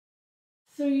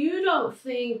So you don't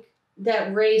think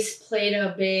that race played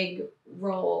a big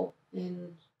role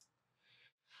in?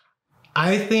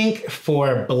 I think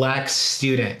for Black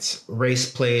students,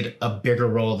 race played a bigger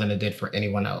role than it did for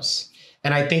anyone else.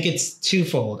 And I think it's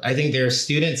twofold. I think there are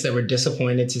students that were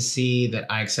disappointed to see that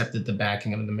I accepted the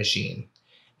backing of the machine.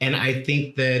 And I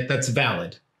think that that's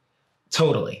valid,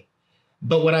 totally.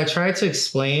 But what I tried to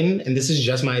explain, and this is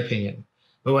just my opinion,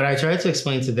 but what I tried to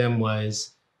explain to them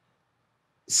was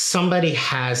somebody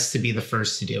has to be the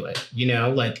first to do it. You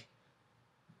know, like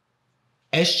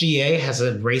SGA has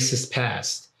a racist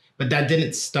past, but that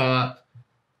didn't stop,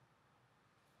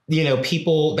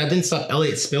 people, that didn't stop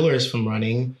Elliot Spillers from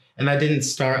running. And that didn't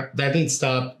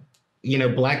stop,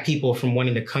 Black people from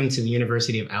wanting to come to the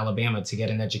University of Alabama to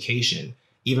get an education,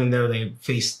 even though they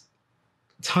faced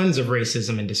tons of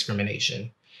racism and discrimination.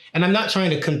 And I'm not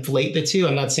trying to conflate the two.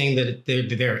 I'm not saying that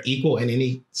they're equal in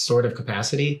any sort of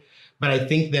capacity, but I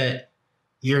think that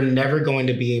you're never going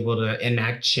to be able to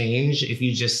enact change if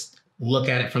you just look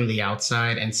at it from the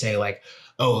outside and say like,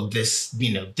 oh, this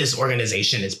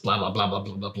organization is blah, blah, blah, blah,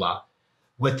 blah, blah, blah,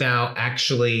 without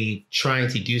actually trying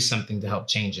to do something to help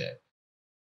change it.